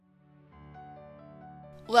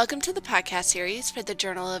Welcome to the podcast series for the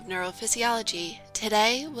Journal of Neurophysiology.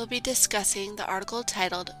 Today, we'll be discussing the article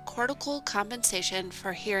titled Cortical Compensation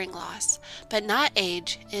for Hearing Loss, but Not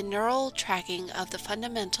Age in Neural Tracking of the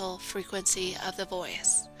Fundamental Frequency of the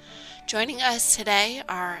Voice. Joining us today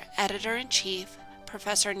are Editor-in-Chief,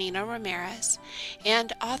 Professor Nino Ramirez,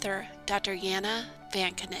 and author, Dr. Jana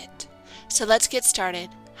Van Knecht. So let's get started.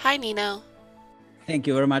 Hi, Nino. Thank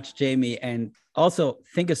you very much, Jamie. And also,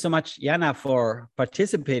 thank you so much, Jana, for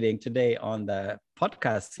participating today on the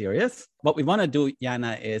podcast series. What we want to do,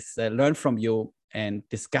 Jana, is learn from you and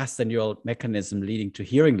discuss the neural mechanism leading to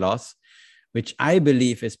hearing loss, which I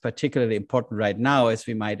believe is particularly important right now, as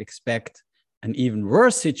we might expect an even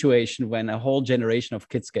worse situation when a whole generation of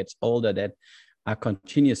kids gets older that are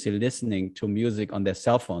continuously listening to music on their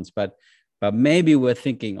cell phones. But maybe we're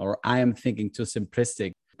thinking, or I am thinking, too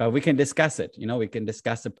simplistic. But we can discuss it. We can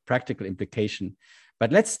discuss the practical implication.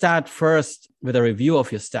 But let's start first with a review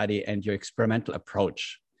of your study and your experimental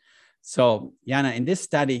approach. So, Jana, in this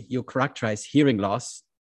study, you characterize hearing loss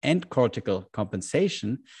and cortical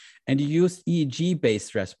compensation, and you used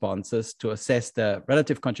EEG-based responses to assess the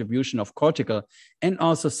relative contribution of cortical and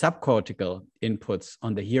also subcortical inputs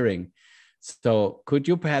on the hearing. So could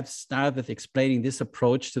you perhaps start with explaining this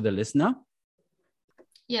approach to the listener?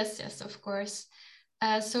 Yes, of course.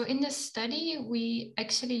 So in this study, we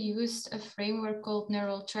actually used a framework called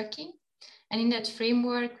neural tracking. And in that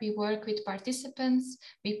framework, we work with participants,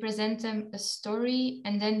 we present them a story,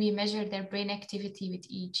 and then we measure their brain activity with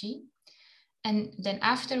EEG. And then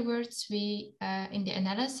afterwards, we, in the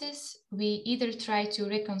analysis, we either try to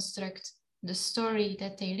reconstruct the story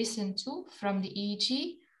that they listen to from the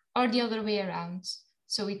EEG or the other way around.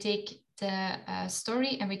 So we take the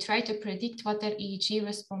story and we try to predict what their EEG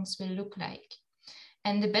response will look like.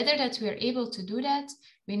 And the better that we are able to do that,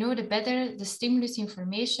 we know the better the stimulus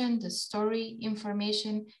information, the story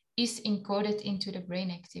information is encoded into the brain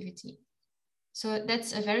activity. So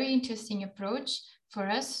that's a very interesting approach for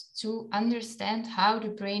us to understand how the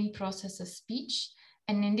brain processes speech.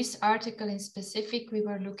 And in this article in specific, we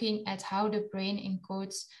were looking at how the brain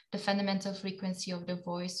encodes the fundamental frequency of the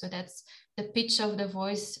voice. So that's the pitch of the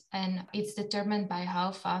voice, and it's determined by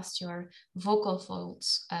how fast your vocal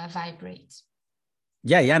folds vibrate.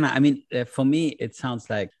 Yeah, Jana, I mean, for me, it sounds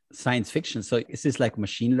like science fiction. So is this like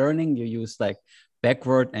machine learning? You use like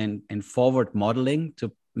backward and forward modeling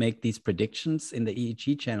to make these predictions in the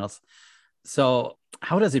EEG channels. So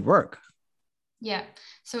how does it work? Yeah,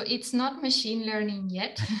 so it's not machine learning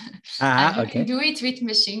yet. You Okay. can do it with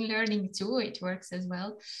machine learning too. It works as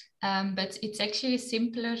well. But it's actually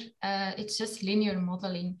simpler. It's just linear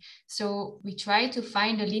modeling. So we try to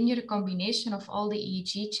find a linear combination of all the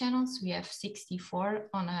EEG channels. We have 64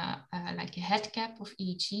 on like a head cap of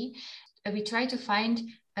EEG. We try to find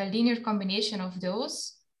a linear combination of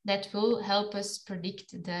those that will help us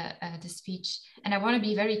predict the speech. And I want to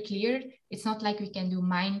be very clear, it's not like we can do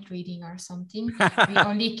mind reading or something. We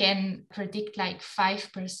only can predict like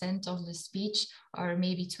 5% of the speech or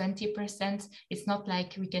maybe 20%. It's not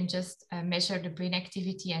like we can just measure the brain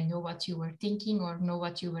activity and know what you were thinking or know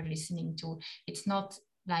what you were listening to. It's not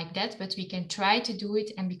like that, but we can try to do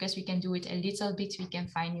it. And because we can do it a little bit, we can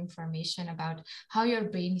find information about how your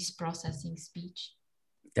brain is processing speech.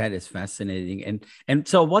 That is fascinating. And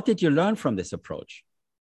so what did you learn from this approach?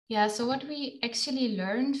 Yeah, so what we actually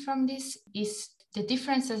learned from this is the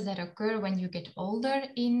differences that occur when you get older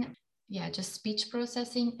in just speech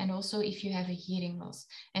processing, and also if you have a hearing loss.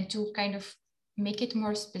 And to kind of make it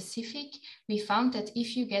more specific, we found that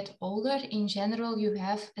if you get older, in general, you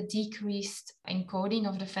have a decreased encoding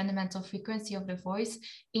of the fundamental frequency of the voice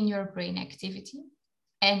in your brain activity.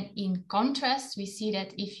 And in contrast, we see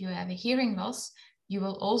that if you have a hearing loss, you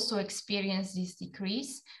will also experience this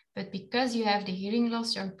decrease. But because you have the hearing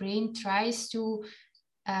loss, your brain tries to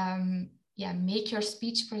make your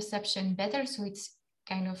speech perception better. So it's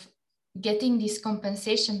kind of getting this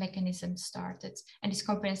compensation mechanism started. And this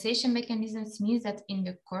compensation mechanisms means that in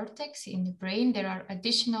the cortex, in the brain, there are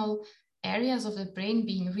additional areas of the brain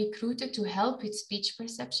being recruited to help with speech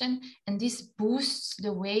perception. And this boosts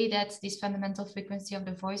the way that this fundamental frequency of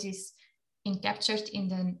the voice is captured in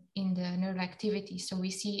the neural activity. So we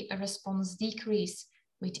see a response decrease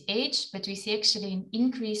with age, but we see actually an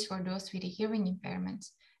increase for those with a hearing impairment.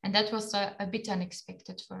 And that was a bit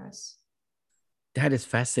unexpected for us. That is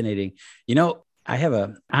fascinating. I have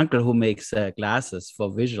an uncle who makes glasses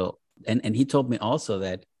for visual, and he told me also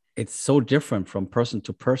that it's so different from person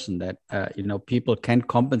to person that, people can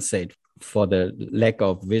compensate for the lack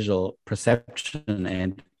of visual perception.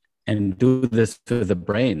 And and do this to the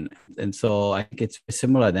brain. And so I think it's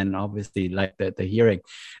similar then, obviously, like the hearing.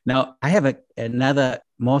 Now, I have another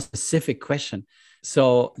more specific question.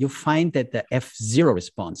 So you find that the F0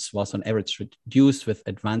 response was on average reduced with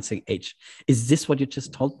advancing age. Is this what you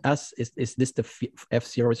just told us? Is this the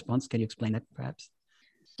F0 response? Can you explain that perhaps?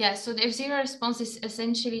 Yeah, so the F0 response is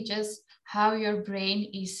essentially just how your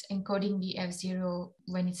brain is encoding the F0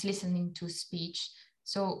 when it's listening to speech.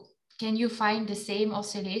 So can you find the same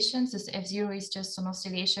oscillations? This F0 is just an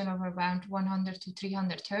oscillation of around 100 to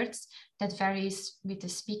 300 hertz that varies with the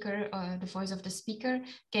speaker, the voice of the speaker.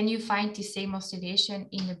 Can you find the same oscillation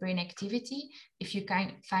in the brain activity? If you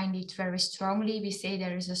can find it very strongly, we say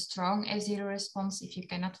there is a strong F0 response. If you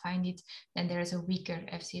cannot find it, then there is a weaker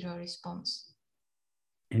F0 response.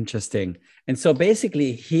 Interesting. And so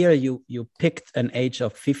basically here you picked an age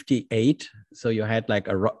of 58. So you had like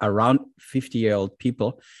around 50-year-old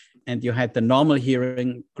people, and you had the normal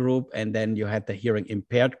hearing group, and then you had the hearing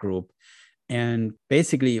impaired group. And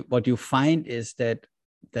basically what you find is that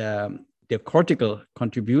the cortical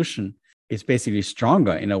contribution is basically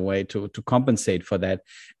stronger in a way to compensate for that.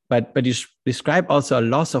 But you describe also a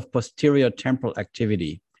loss of posterior temporal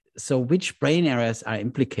activity. So which brain areas are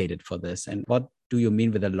implicated for this? And what do you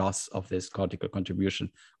mean with the loss of this cortical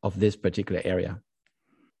contribution of this particular area?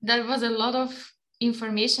 That was a lot of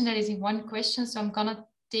information that is in one question, so I'm gonna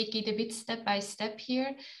take it a bit step by step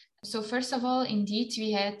here. So first of all, indeed,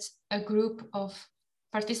 we had a group of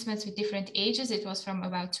participants with different ages. It was from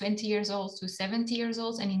about 20 years old to 70 years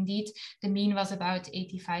old, and indeed the mean was about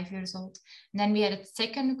 85 years old. And then we had a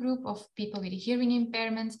second group of people with a hearing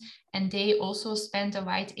impairment, and they also spent a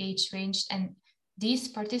wide age range, and these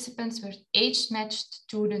participants were age matched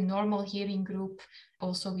to the normal hearing group,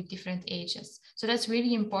 also with different ages. So that's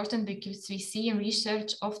really important because we see in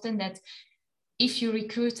research often that if you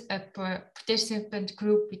recruit a participant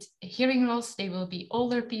group with hearing loss, they will be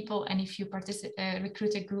older people. And if you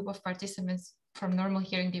recruit a group of participants from normal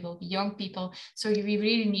hearing, they will be young people. So we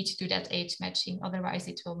really need to do that age matching, otherwise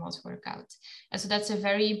it will not work out. And so that's a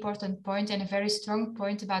very important point and a very strong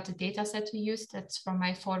point about the data set we used. That's from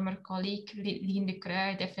my former colleague, Lien de Creux.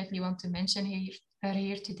 I definitely want to mention her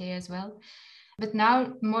here today as well. But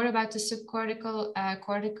now more about the subcortical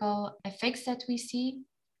cortical effects that we see.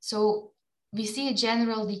 So we see a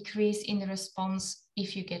general decrease in the response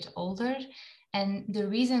if you get older. And the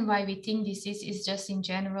reason why we think this is just in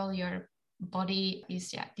general, your body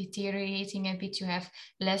is deteriorating a bit. You have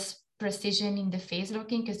less precision in the phase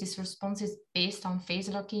locking because this response is based on phase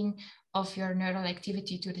locking of your neural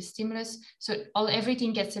activity to the stimulus. So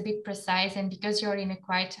everything gets a bit precise, and because you're in a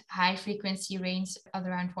quite high frequency range at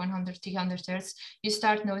around 100, 300 hertz, you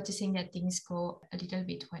start noticing that things go a little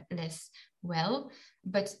bit less well.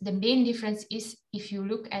 But the main difference is if you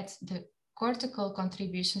look at the cortical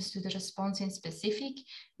contributions to the response in specific,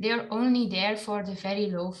 they're only there for the very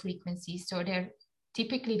low frequencies. So they're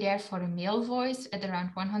typically there for a male voice at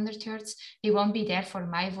around 100 hertz. They won't be there for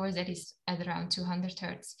my voice that is at around 200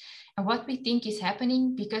 hertz. And what we think is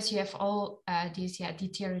happening, because you have all this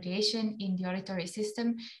deterioration in the auditory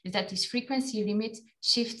system, is that this frequency limit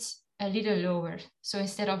shifts a little lower. So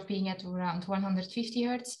instead of being at around 150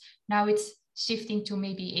 hertz, now it's shifting to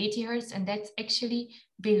maybe 80 hertz, and that's actually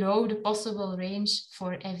below the possible range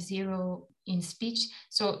for F0 in speech.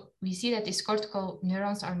 So we see that these cortical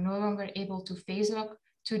neurons are no longer able to phase lock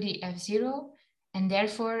to the F0, and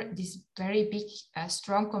therefore this very big,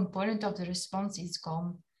 strong component of the response is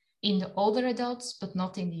gone in the older adults, but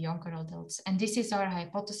not in the younger adults. And this is our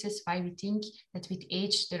hypothesis why we think that with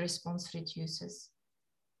age, the response reduces.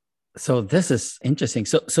 So this is interesting.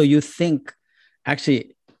 So you think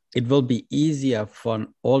actually it will be easier for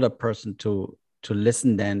an older person to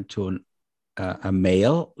listen than to a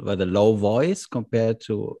male with a low voice compared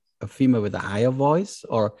to a female with a higher voice?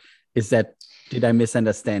 Or did I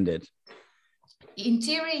misunderstand it? In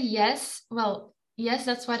theory, yes. Well, yes,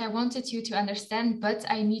 that's what I wanted you to understand, but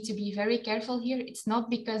I need to be very careful here. It's not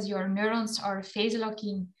because your neurons are phase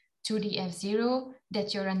locking to the F0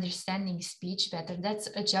 that you're understanding speech better. That's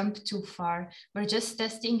a jump too far. We're just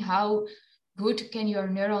testing how good can your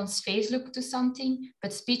neurons phase look to something,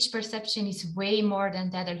 but speech perception is way more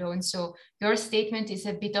than that alone. So your statement is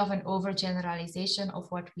a bit of an overgeneralization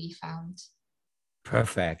of what we found.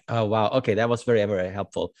 Perfect. Oh, wow. Okay, that was very, very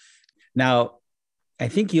helpful. Now, I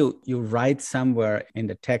think you write somewhere in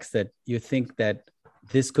the text that you think that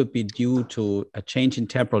this could be due to a change in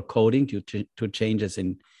temporal coding due to changes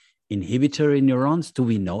in inhibitory neurons. Do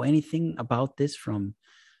we know anything about this from,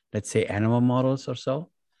 let's say, animal models or so?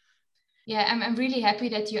 Yeah, I'm really happy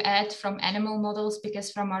that you add from animal models,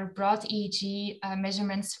 because from our broad EEG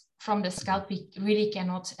measurements from the scalp, we really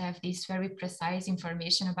cannot have this very precise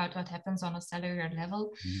information about what happens on a cellular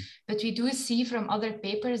level. But we do see from other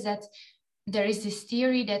papers that there is this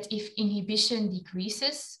theory that if inhibition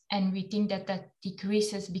decreases, and we think that that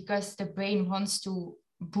decreases because the brain wants to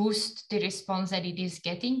boost the response that it is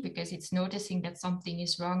getting, because it's noticing that something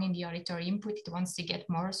is wrong in the auditory input, it wants to get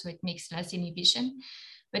more, so it makes less inhibition.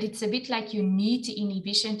 But it's a bit like you need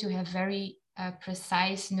inhibition to have very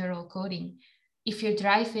precise neural coding. If you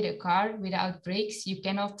drive with a car without brakes, you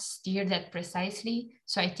cannot steer that precisely.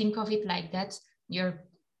 So I think of it like that. Your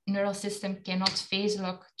neural system cannot phase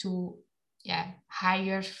lock to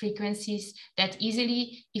higher frequencies that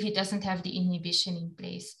easily if it doesn't have the inhibition in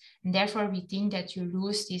place. And therefore, we think that you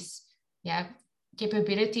lose this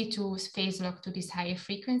capability to phase lock to these higher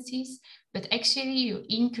frequencies, but actually you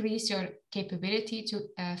increase your capability to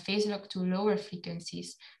phase lock to lower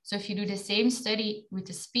frequencies. So if you do the same study with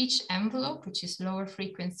the speech envelope, which is lower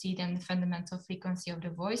frequency than the fundamental frequency of the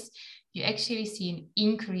voice, you actually see an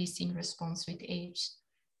increase in response with age.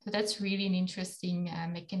 So that's really an interesting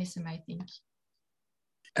mechanism, I think.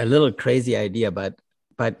 A little crazy idea, but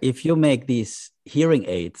if you make these hearing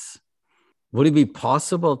aids, would it be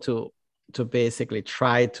possible to basically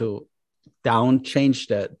try to change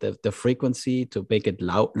the frequency to make it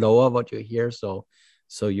lower what you hear, so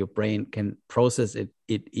your brain can process it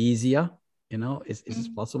easier? Is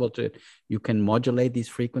it possible you can modulate these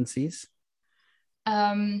frequencies?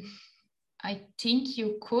 I think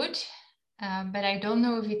you could, but I don't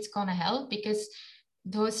know if it's gonna help, because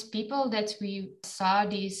those people that we saw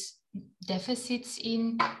these deficits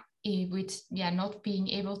in with not being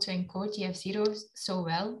able to encode TF0 so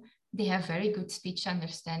well, they have very good speech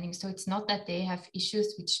understanding. So it's not that they have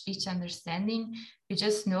issues with speech understanding. We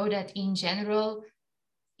just know that in general,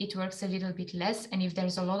 it works a little bit less. And if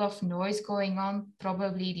there's a lot of noise going on,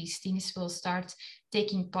 probably these things will start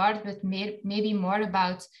taking part, but maybe more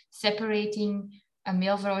about separating a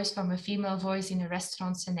male voice from a female voice in a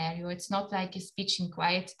restaurant scenario. It's not like a speech in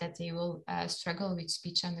quiet that they will struggle with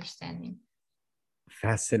speech understanding.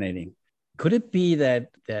 Fascinating. Could it be that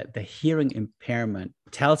the hearing impairment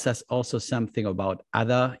tells us also something about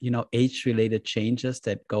other, age-related changes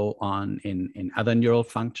that go on in other neural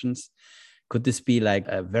functions? Could this be like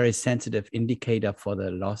a very sensitive indicator for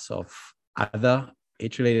the loss of other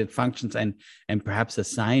age-related functions and perhaps a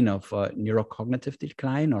sign of neurocognitive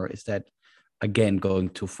decline, or is that again going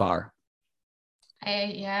too far?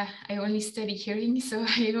 I only study hearing, so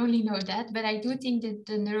I only know that, but I do think that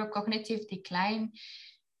the neurocognitive decline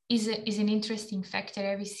is an interesting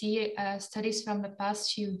factor. We see studies from the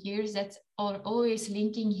past few years that are always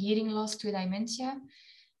linking hearing loss to dementia.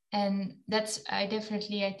 And that's I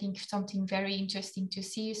think something very interesting to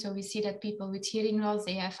see. So we see that people with hearing loss,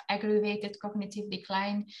 they have aggravated cognitive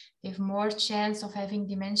decline, they have more chance of having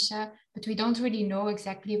dementia, but we don't really know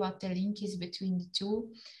exactly what the link is between the two.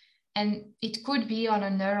 And it could be on a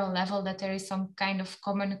neural level that there is some kind of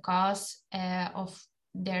common cause of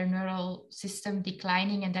their neural system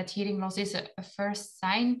declining, and that hearing loss is a first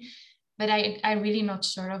sign. But I'm really not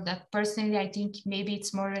sure of that. Personally, I think maybe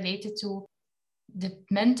it's more related to the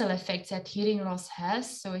mental effects that hearing loss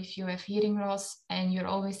has. So if you have hearing loss and you're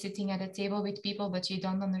always sitting at a table with people, but you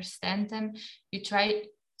don't understand them, you try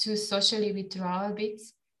to socially withdraw a bit.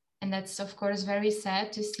 And that's, of course, very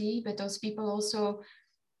sad to see. But those people also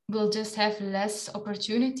will just have less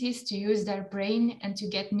opportunities to use their brain and to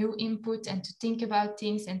get new input and to think about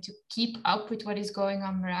things and to keep up with what is going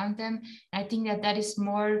on around them. And I think that is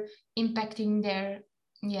more impacting their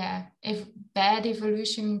bad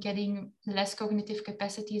evolution, getting less cognitive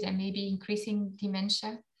capacities and maybe increasing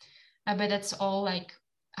dementia. But that's all like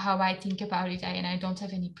how I think about it, and I don't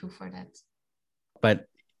have any proof for that. But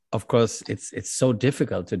of course, it's so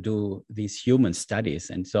difficult to do these human studies,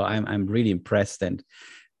 and so I'm really impressed, and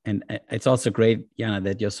it's also great, Jana,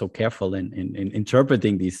 that you're so careful in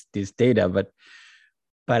interpreting these data.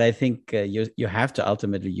 But I think you have to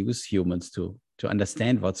ultimately use humans to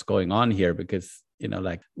understand what's going on here, because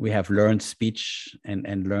like we have learned speech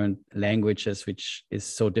and learned languages, which is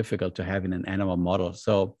so difficult to have in an animal model.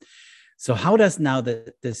 So how does now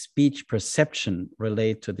the speech perception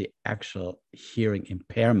relate to the actual hearing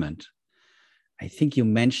impairment? I think you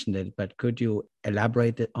mentioned it, but could you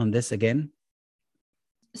elaborate on this again?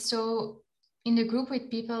 So in the group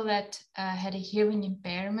with people that had a hearing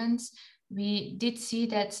impairment, we did see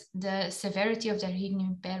that the severity of their hearing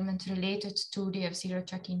impairment related to the F0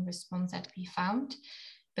 tracking response that we found,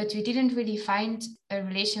 but we didn't really find a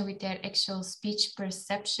relation with their actual speech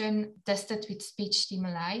perception tested with speech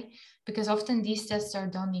stimuli, because often these tests are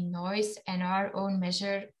done in noise, and our own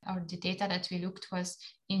measure or the data that we looked was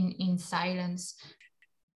in silence.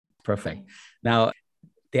 Perfect. Okay. Now,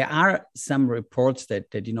 there are some reports that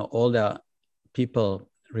older people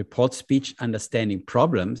report speech understanding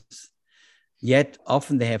problems, yet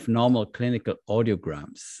often they have normal clinical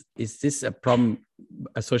audiograms. Is this a problem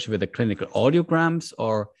associated with the clinical audiograms,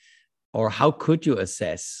 or how could you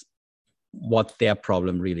assess what their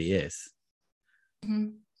problem really is?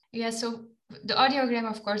 Mm-hmm. Yeah, so the audiogram,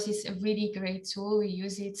 of course, is a really great tool. We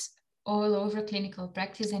use it all over clinical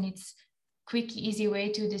practice, and it's quick, easy way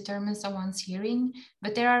to determine someone's hearing.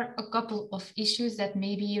 But there are a couple of issues that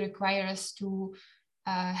maybe require us to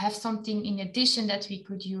have something in addition that we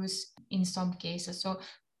could use in some cases. So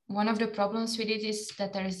one of the problems with it is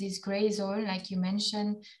that there is this gray zone, like you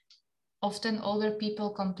mentioned. Often older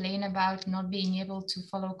people complain about not being able to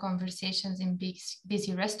follow conversations in big,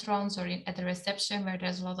 busy restaurants or at the reception where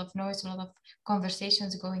there's a lot of noise, a lot of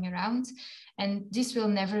conversations going around. And this will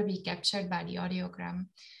never be captured by the audiogram.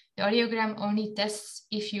 The audiogram only tests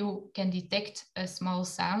if you can detect a small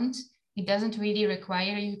sound. It doesn't really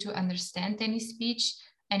require you to understand any speech.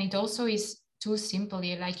 And it also is too simple.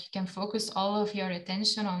 Like you can focus all of your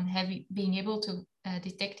attention on being able to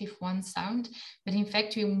detect if one sound, but in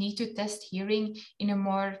fact you need to test hearing in a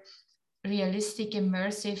more realistic,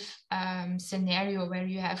 immersive scenario where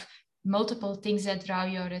you have multiple things that draw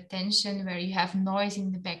your attention, where you have noise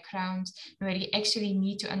in the background, where you actually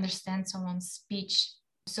need to understand someone's speech.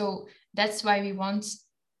 So that's why we want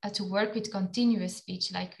to work with continuous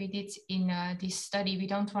speech like we did in this study. We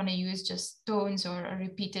don't want to use just tones or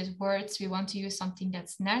repeated words. We want to use something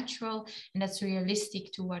that's natural and that's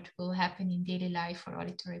realistic to what will happen in daily life or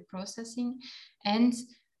auditory processing. And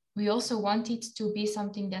we also want it to be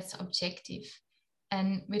something that's objective.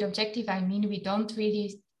 And with objective, I mean, we don't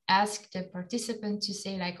really ask the participant to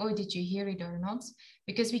say like, oh, did you hear it or not?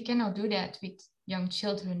 Because we cannot do that with young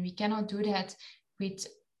children. We cannot do that with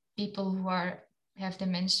people who have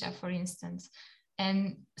dementia, for instance.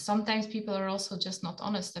 And sometimes people are also just not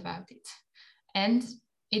honest about it. And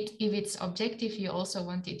if it's objective, you also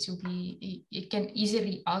want it to be, you can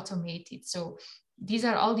easily automate it. So these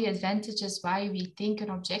are all the advantages why we think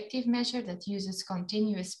an objective measure that uses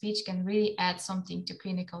continuous speech can really add something to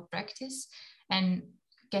clinical practice and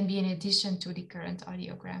can be in addition to the current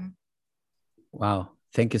audiogram. Wow,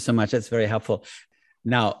 thank you so much. That's very helpful.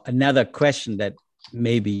 Now, another question that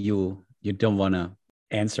maybe you don't want to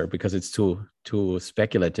answer because it's too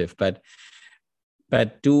speculative, but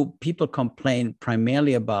do people complain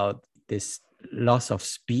primarily about this loss of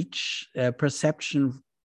speech perception,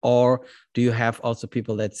 or do you have also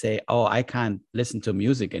people that say, oh, I can't listen to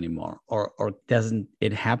music anymore, or doesn't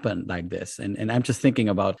it happen like this? And I'm just thinking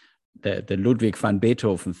about the Ludwig van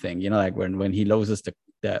Beethoven thing, like when he loses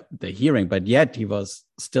the hearing, but yet he was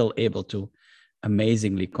still able to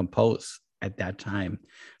amazingly compose at that time.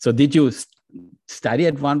 So did you study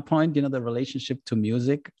at one point, the relationship to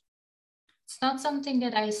music? It's not something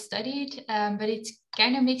that I studied, but it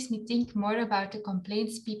kind of makes me think more about the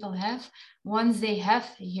complaints people have once they have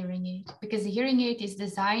a hearing aid, because the hearing aid is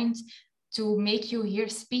designed to make you hear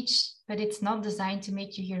speech, but it's not designed to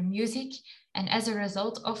make you hear music. And as a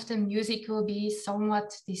result, often music will be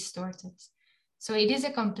somewhat distorted. So it is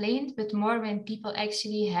a complaint, but more when people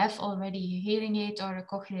actually have already a hearing aid or a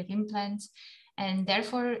cochlear implant. And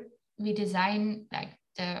therefore, we design, like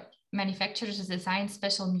the manufacturers design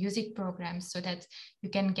special music programs so that you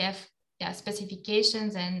can give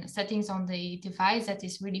specifications and settings on the device that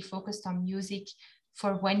is really focused on music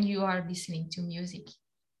for when you are listening to music.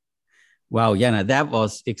 Wow, Jana, that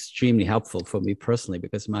was extremely helpful for me personally,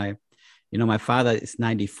 because my father is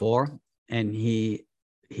 94 and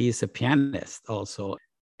he's a pianist also.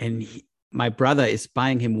 And my brother is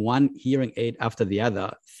buying him one hearing aid after the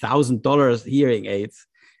other, $1,000 hearing aids.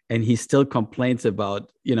 And he still complains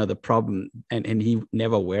about, the problem, and he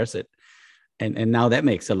never wears it. And now that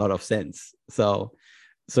makes a lot of sense. So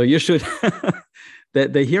you should,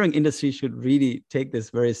 the hearing industry should really take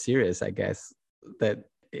this very serious, I guess, that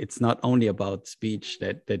it's not only about speech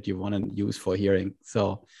that you want to use for hearing.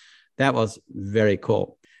 So that was very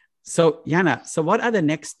cool. So Jana, so what are the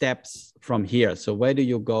next steps from here? So where do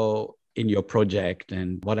you go in your project,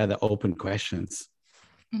 and what are the open questions?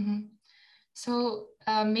 Mm-hmm. So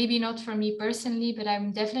maybe not for me personally, but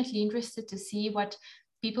I'm definitely interested to see what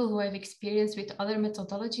people who have experience with other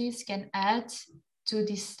methodologies can add to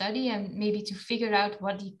this study, and maybe to figure out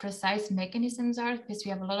what the precise mechanisms are, because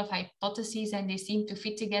we have a lot of hypotheses and they seem to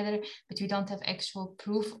fit together, but we don't have actual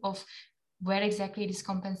proof of where exactly this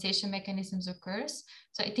compensation mechanisms occurs.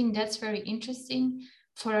 So I think that's very interesting.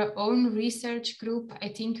 For our own research group, I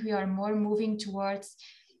think we are more moving towards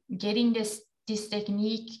getting this this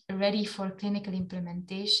technique ready for clinical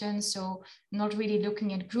implementation. So not really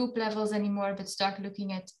looking at group levels anymore, but start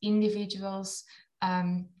looking at individuals,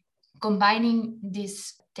 combining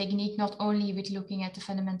this technique not only with looking at the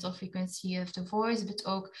fundamental frequency of the voice, but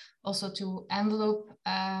also to envelope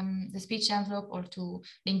the speech envelope or to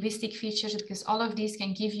linguistic features, because all of these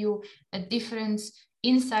can give you a different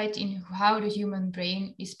insight in how the human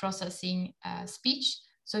brain is processing speech.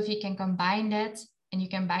 So if you can combine that, and you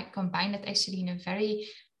can combine that actually in a very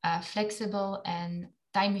flexible and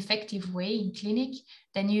time-effective way in clinic,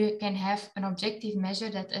 then you can have an objective measure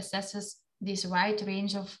that assesses this wide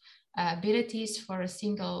range of abilities for a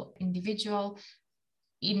single individual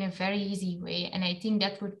in a very easy way. And I think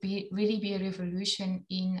that would really be a revolution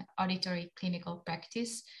in auditory clinical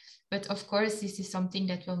practice. But of course, this is something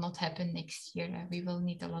that will not happen next year. We will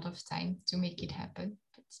need a lot of time to make it happen.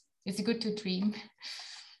 But it's good to dream.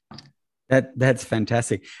 That's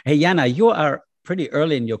fantastic. Hey, Jana, you are pretty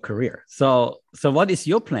early in your career. So what is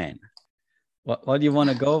your plan? What do you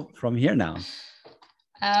want to go from here now?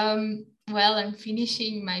 Well, I'm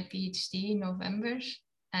finishing my PhD in November,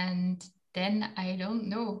 and then I don't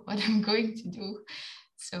know what I'm going to do.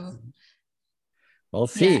 So we'll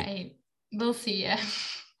see. Yeah, we'll see. Yeah.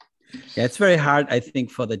 Yeah, it's very hard, I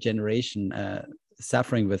think, for the generation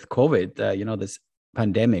suffering with COVID, this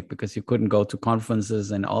pandemic, because you couldn't go to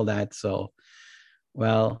conferences and all that. So,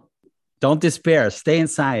 well, don't despair. Stay in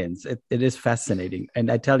science. It is fascinating. And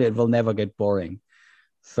I tell you, it will never get boring.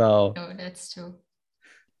 So. No, that's true.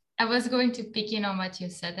 I was going to pick in on what you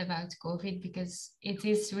said about COVID, because it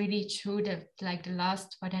is really true that like the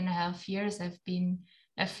last 1.5 years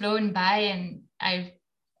have flown by, and I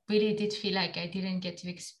really did feel like I didn't get to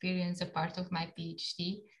experience a part of my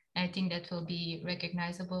PhD. I think that will be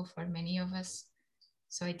recognizable for many of us.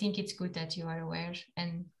 So I think it's good that you are aware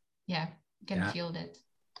and can feel that.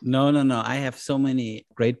 No. I have so many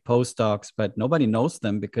great postdocs, but nobody knows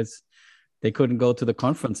them because they couldn't go to the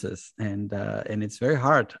conferences, and it's very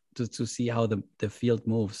hard to see how the field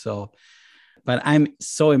moves. So, but I'm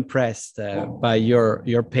so impressed by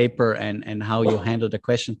your paper and how you handle the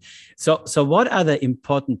question. So what are the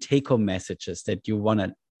important take-home messages that you want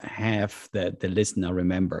to have the listener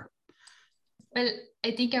remember? Well,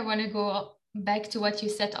 I think I want to go back to what you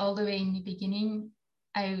said all the way in the beginning.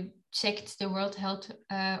 I checked the World Health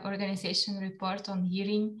Organization report on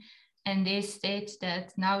hearing, and they state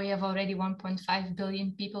that now we have already 1.5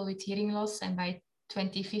 billion people with hearing loss, and by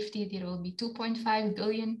 2050 there will be 2.5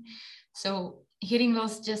 billion. So hearing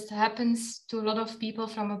loss just happens to a lot of people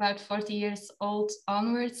from about 40 years old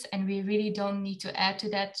onwards, and we really don't need to add to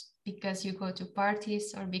that because you go to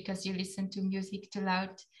parties or because you listen to music too loud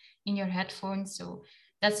in your headphones. So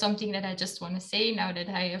that's something that I just want to say now that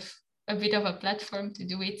I have a bit of a platform to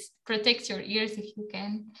do it. Protect your ears if you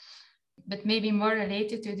can. But maybe more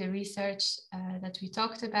related to the research that we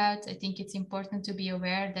talked about, I think it's important to be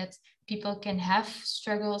aware that people can have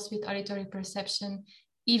struggles with auditory perception,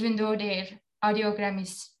 even though their audiogram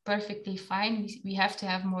is perfectly fine. We have to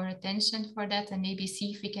have more attention for that and maybe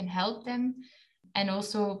see if we can help them. And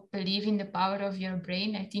also believe in the power of your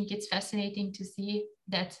brain. I think it's fascinating to see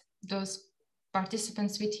that those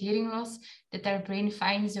participants with hearing loss, that their brain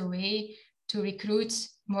finds a way to recruit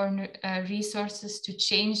more resources to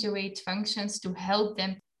change the way it functions to help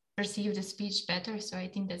them perceive the speech better. So I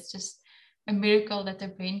think that's just a miracle that the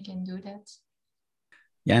brain can do that.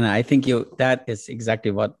 Yeah, and I think that is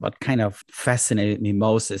exactly what kind of fascinated me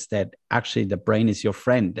most, is that actually the brain is your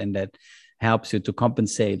friend and that helps you to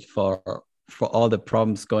compensate for all the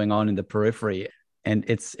problems going on in the periphery. And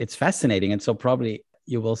it's fascinating. And so probably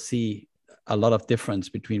you will see a lot of difference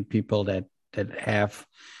between people that have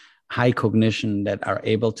high cognition, that are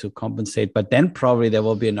able to compensate, but then probably there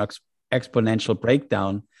will be an exponential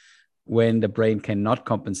breakdown when the brain cannot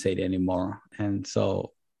compensate anymore. And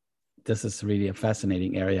so this is really a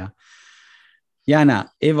fascinating area.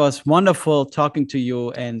 Jana, it was wonderful talking to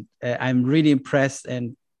you, and I'm really impressed,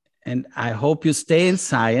 and I hope you stay in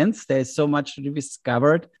science. There's so much to be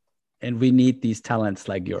discovered, and we need these talents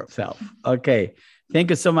like yourself. Okay, thank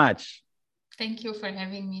you so much. Thank you for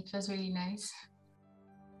having me. It was really nice.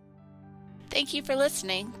 Thank you for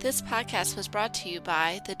listening. This podcast was brought to you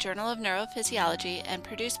by the Journal of Neurophysiology and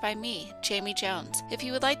produced by me, Jamie Jones. If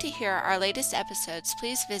you would like to hear our latest episodes,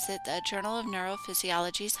 please visit the Journal of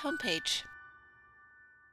Neurophysiology's homepage.